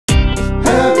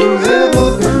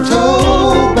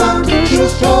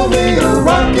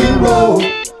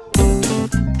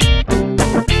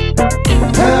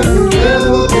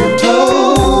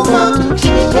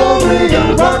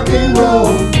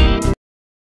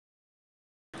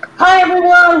Hi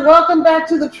everyone, welcome back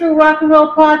to the True Rock and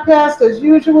Roll Podcast. As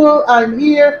usual, I'm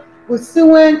here with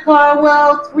Sue Ann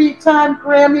Carwell, three-time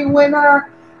Grammy winner,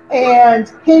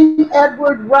 and King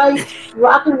Edward Wright,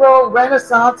 rock and roll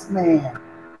Renaissance man.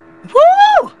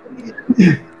 Woo!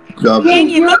 King, King,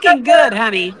 you're looking good,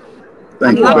 honey. Thank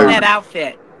I'm you, loving baby. that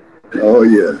outfit. Oh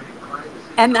yeah.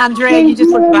 And Andrea, King, you just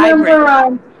do look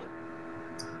remember,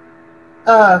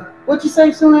 vibrant. what'd you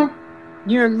say, Sue Ann?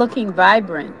 You're looking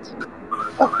vibrant.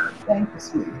 Oh, thank you,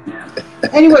 sweetie.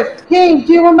 Anyway, King,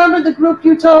 do you remember the group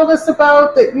you told us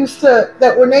about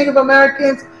that were Native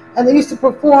Americans and they used to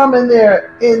perform in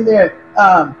their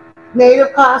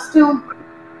native costume?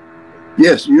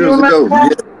 Yes, years ago. Yeah,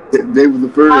 they were the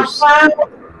first. I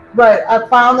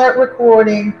found that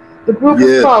recording. The group was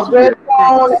Yes. called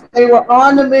Redbone. They were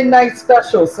on the Midnight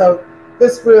Special, so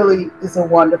this really is a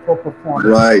wonderful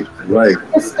performance. Right.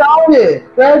 It started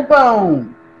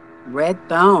Redbone.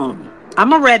 Redbone.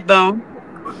 I'm a Redbone.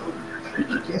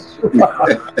 Yes, you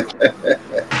are.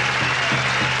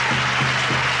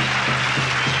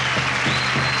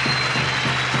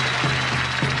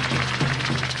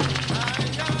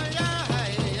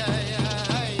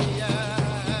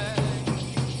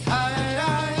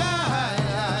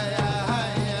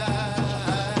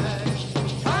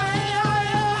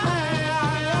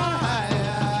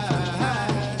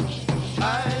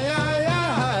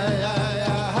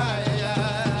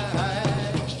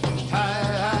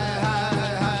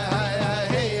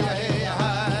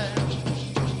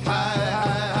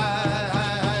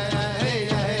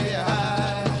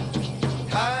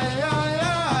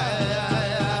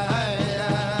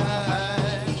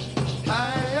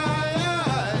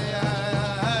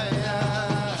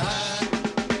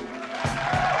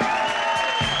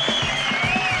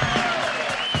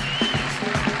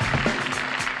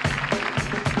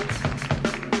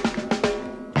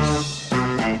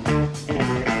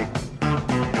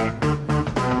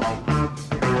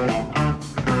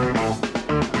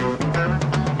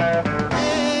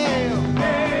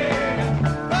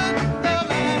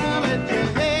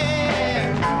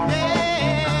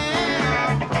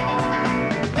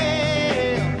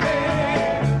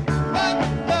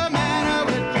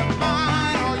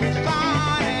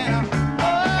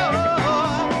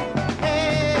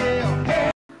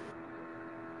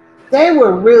 They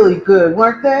were really good,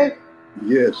 weren't they?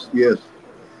 Yes.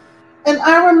 And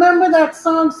I remember that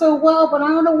song so well, but I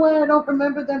don't know why I don't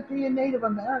remember them being Native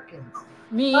Americans.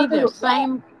 Me either.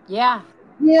 Same. Yeah.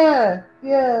 Yeah.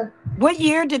 What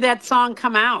year did that song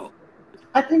come out?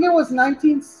 I think it was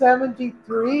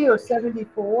 1973 or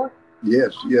 74.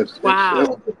 Yes. Wow. It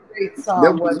was a great song,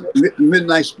 That wasn't was it?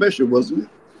 Midnight Special, wasn't it?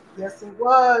 Yes, it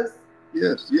was.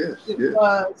 Yes. It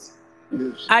was.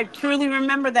 Yes. I truly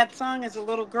remember that song as a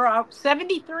little girl.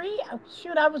 73?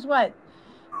 Shoot, I was what?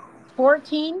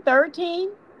 14, 13?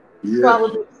 Yes.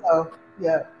 Probably so.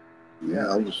 Yeah.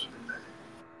 I was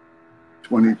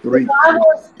 23. I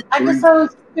guess I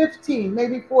was 15,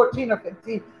 maybe 14 or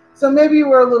 15. So maybe you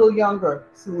were a little younger,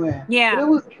 Sue Ann. Yeah. But it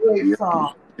was a great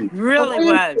song.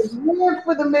 Really was. Live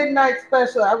for the Midnight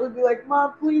Special. I would be like,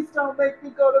 Mom, please don't make me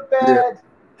go to bed.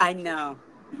 I know.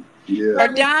 Yeah. Or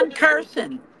Don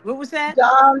Kirshner. What was that?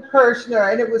 Don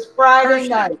Kirshner, and it was Friday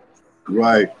night.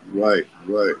 Right.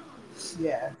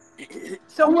 Yes.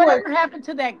 So whatever happened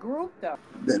to that group, though?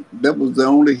 That was the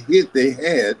only hit they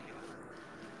had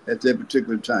at that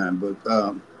particular time.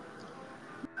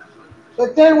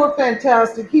 But they were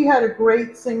fantastic. He had a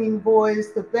great singing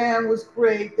voice. The band was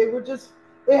great. They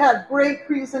had great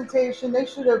presentation. They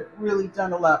should have really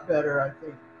done a lot better, I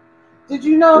think. Did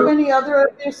you know of any other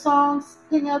of their songs,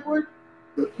 King Edward?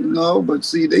 No, but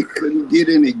see, they couldn't get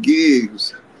any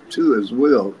gigs too as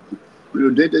well. You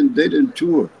know, they didn't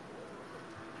tour.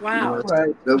 Wow. You know,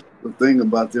 right. That's the thing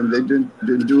about them. They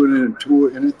didn't do it in a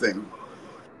tour, anything.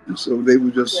 And so they were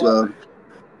just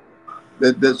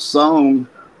that song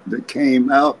that came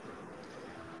out.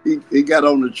 It got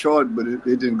on the chart, but it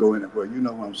didn't go anywhere. You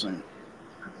know what I'm saying?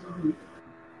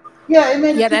 Yeah, it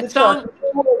made it to that the song. chart.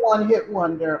 It was a one-hit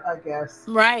wonder, I guess.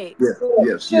 Right.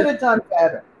 Should have done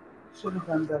better.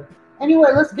 Anyway,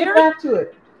 let's get back to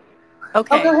it.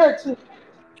 Okay. Go ahead, Sue.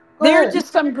 There are just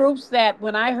some groups that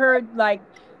when I heard like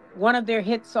one of their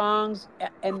hit songs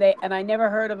and I never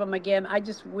heard of them again, I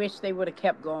just wish they would have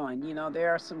kept going. You know,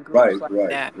 there are some groups like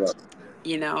that. Right.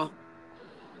 You know.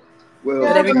 Well,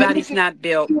 but everybody's not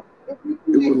built. It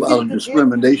was a lot of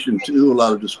discrimination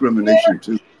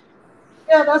too.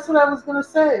 Yeah, that's what I was going to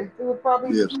say. They were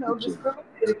probably, discriminated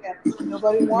against.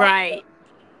 Nobody wanted right. Them.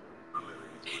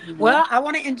 Well, I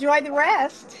want to enjoy the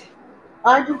rest.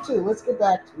 I do too. Let's get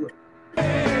back to it.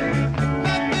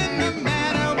 Nothing the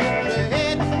matter with your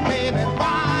head, baby,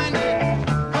 find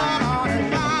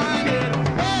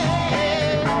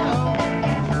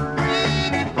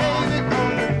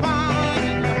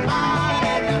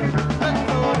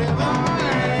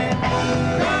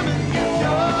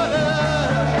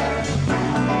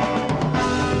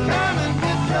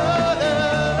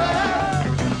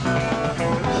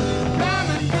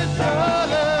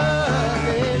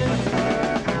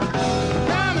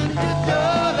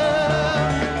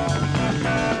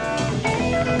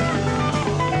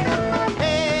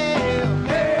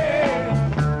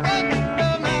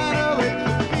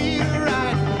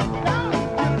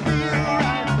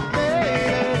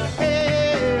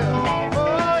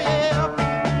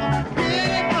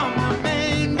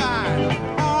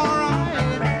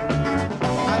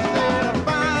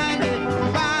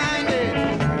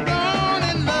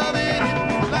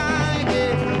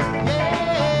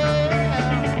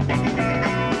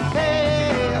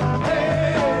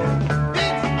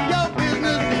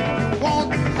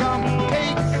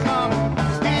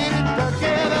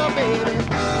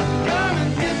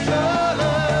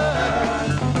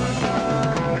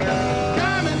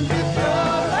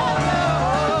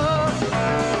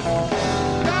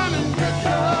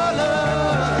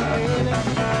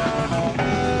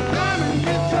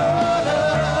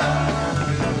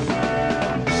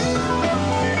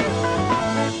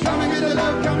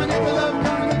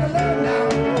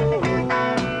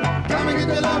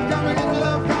your love, come and get your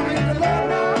love, come and get your love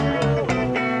now.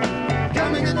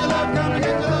 Come and get your love, come and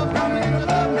get your love, come and get your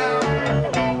love now.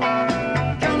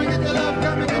 Come and get your love,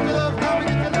 come and get your love, come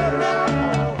and get your love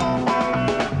now.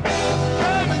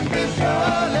 Come and get your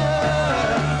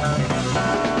love.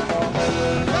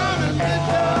 Come and get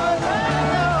your love.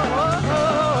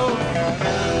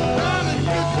 Come and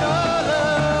get your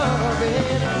love,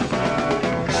 baby.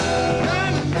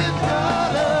 Come and get your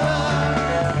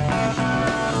love.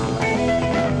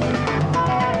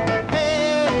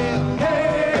 Hey,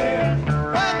 hey,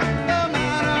 what no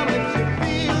matter if you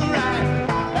feel right,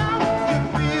 don't you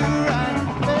feel right?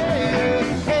 Hey,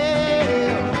 hey,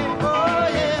 oh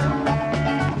yeah,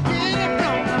 get it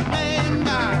from the main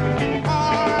line,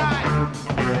 all right.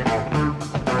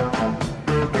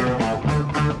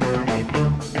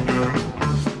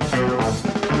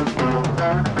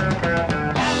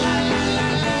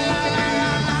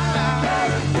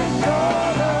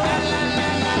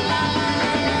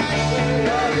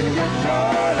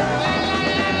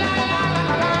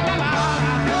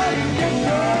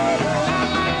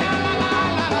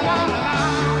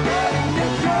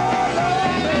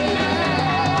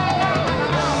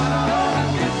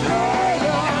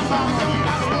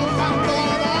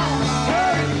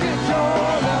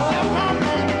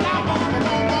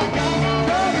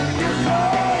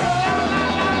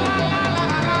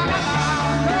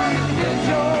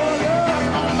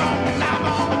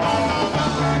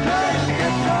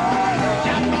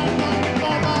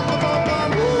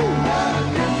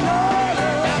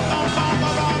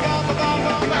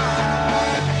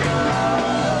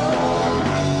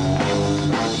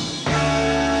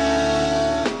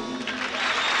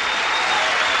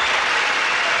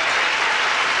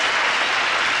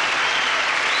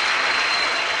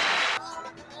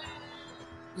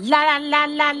 La la la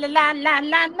la la la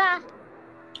la la.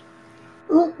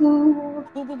 Ooh, ooh.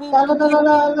 Boo, boo, boo, La, la, boo, la, boo.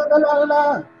 la, la, la, la,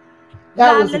 la.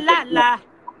 That La was la a la good one. la.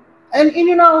 And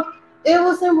you know, it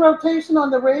was in rotation on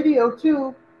the radio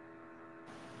too.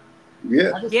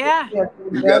 Yeah, I just wish Yeah. we had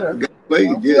been it better. got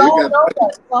played. We Yeah, it all got know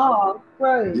played. that song,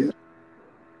 right? Yeah,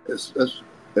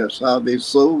 that's how they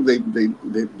sold. They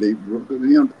broke it.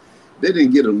 You know, they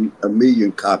didn't get a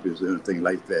million copies or anything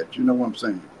like that. You know what I'm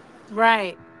saying?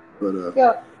 Right. But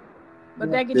Yeah. But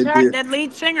Yeah. that they guitar, did. that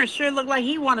lead singer sure looked like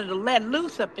he wanted to let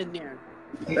loose up in there.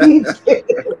 He did.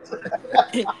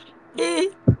 he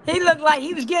he looked like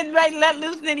he was getting ready to let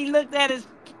loose, and then he looked at his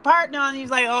partner and he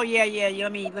was like, "Oh yeah, yeah,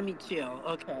 let me chill,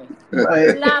 okay."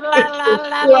 Right. La la la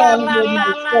la la Yeah, la with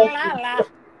my la la la second. la.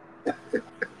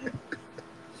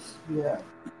 Yeah.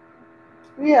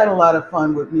 We had a lot of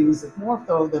fun with music, more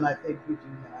so than I think we do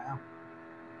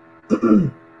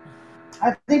now.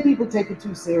 I think people take it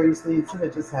too seriously instead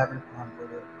of just having fun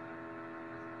with it.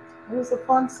 It was a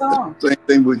fun song. Same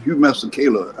thing with Hugh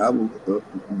Masekela. I was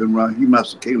been around Hugh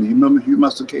Masekela. You remember Hugh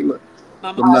Masekela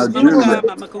Mama from I cool, mama do, sa, Nigeria? but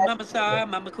mama cool, mama sa,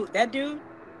 mama cool. That dude.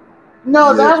 no,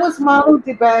 Yes. that was Manu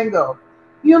Dibango.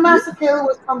 Hugh Yeah. Masekela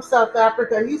was from South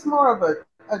Africa. He's more of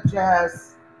a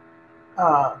jazz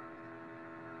uh,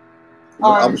 But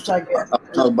artist, I guess. I was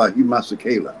talking about Hugh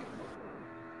Masekela.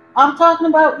 I'm talking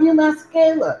about Hugh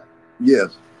Masekela.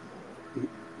 Yes.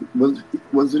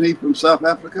 Wasn't he from South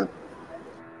Africa?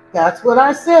 That's what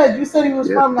I said. You said he was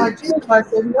Yes. from Nigeria. I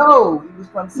said no, he was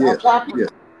from Yes. South Africa. Yes.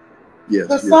 Yes.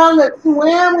 The Yes. song that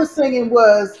Suan was singing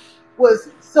was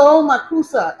So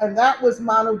Makusa, and that was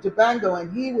Manu Dibango,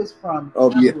 and he was from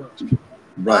Oh yeah. Cameroon.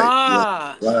 Right. Right.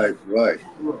 Ah, Right. Right.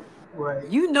 Right.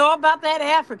 you know about that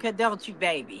Africa, don't you,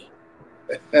 baby?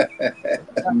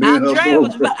 Me and her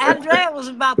both. Andrea was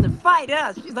about to fight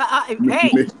us. She's like, me,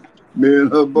 "Hey, me, me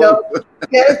and her both. No,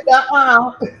 yes,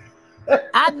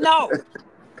 I know.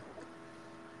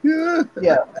 Yeah.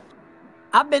 yeah.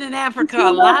 I've been in You Africa see,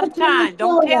 a lot of that's the times.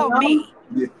 Don't tell feeling, me."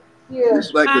 Yeah. yeah.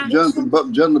 It's like a Huh?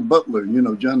 John the Butler. You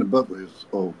know, John the Butler is,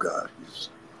 oh God, he's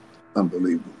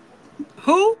unbelievable.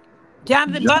 Who?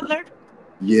 Jonathan John, Butler?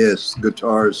 yes,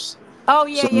 guitarist, Oh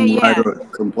yeah, yeah, yeah.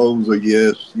 songwriter, composer.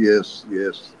 Yes, yes,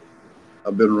 yes.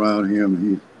 I've been around him.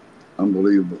 He's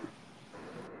unbelievable.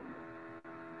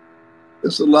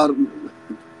 It's a lot of,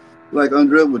 like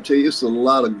Andrea would tell you, it's a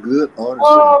lot of good artists.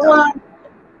 Oh,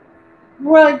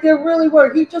 right. There really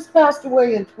were. He just passed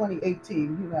away in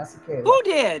 2018. Hugh Masekela. Who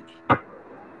did?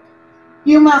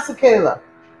 Hugh Masekela.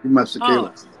 You must have Oh,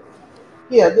 killed.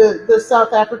 Yeah, the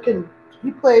South African.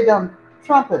 He played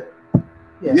trumpet.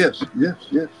 Yeah. Yes, yes,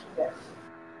 yes. Yeah.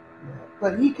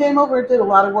 But he came over and did a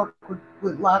lot of work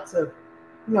with lots of,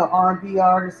 R&B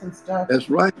artists and stuff. That's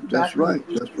right. That's Back in the right.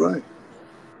 80s. That's right.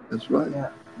 That's right. Yeah.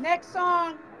 next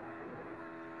song.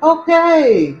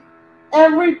 Okay,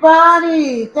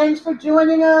 everybody, thanks for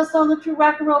joining us on the True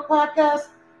Rock and Roll Podcast.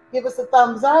 Give us a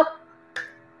thumbs up.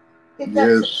 Hit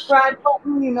that subscribe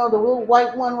button, you know, the little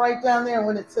white one right down there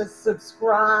when it says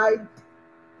subscribe.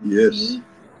 Yes.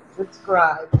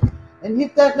 Subscribe. And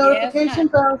hit that notification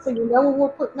bell so you know when we're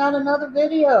putting out another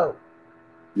video.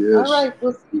 Yes. All right,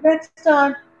 we'll see you next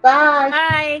time. Bye.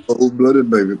 Bye. Cold-blooded,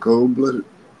 baby. Cold-blooded.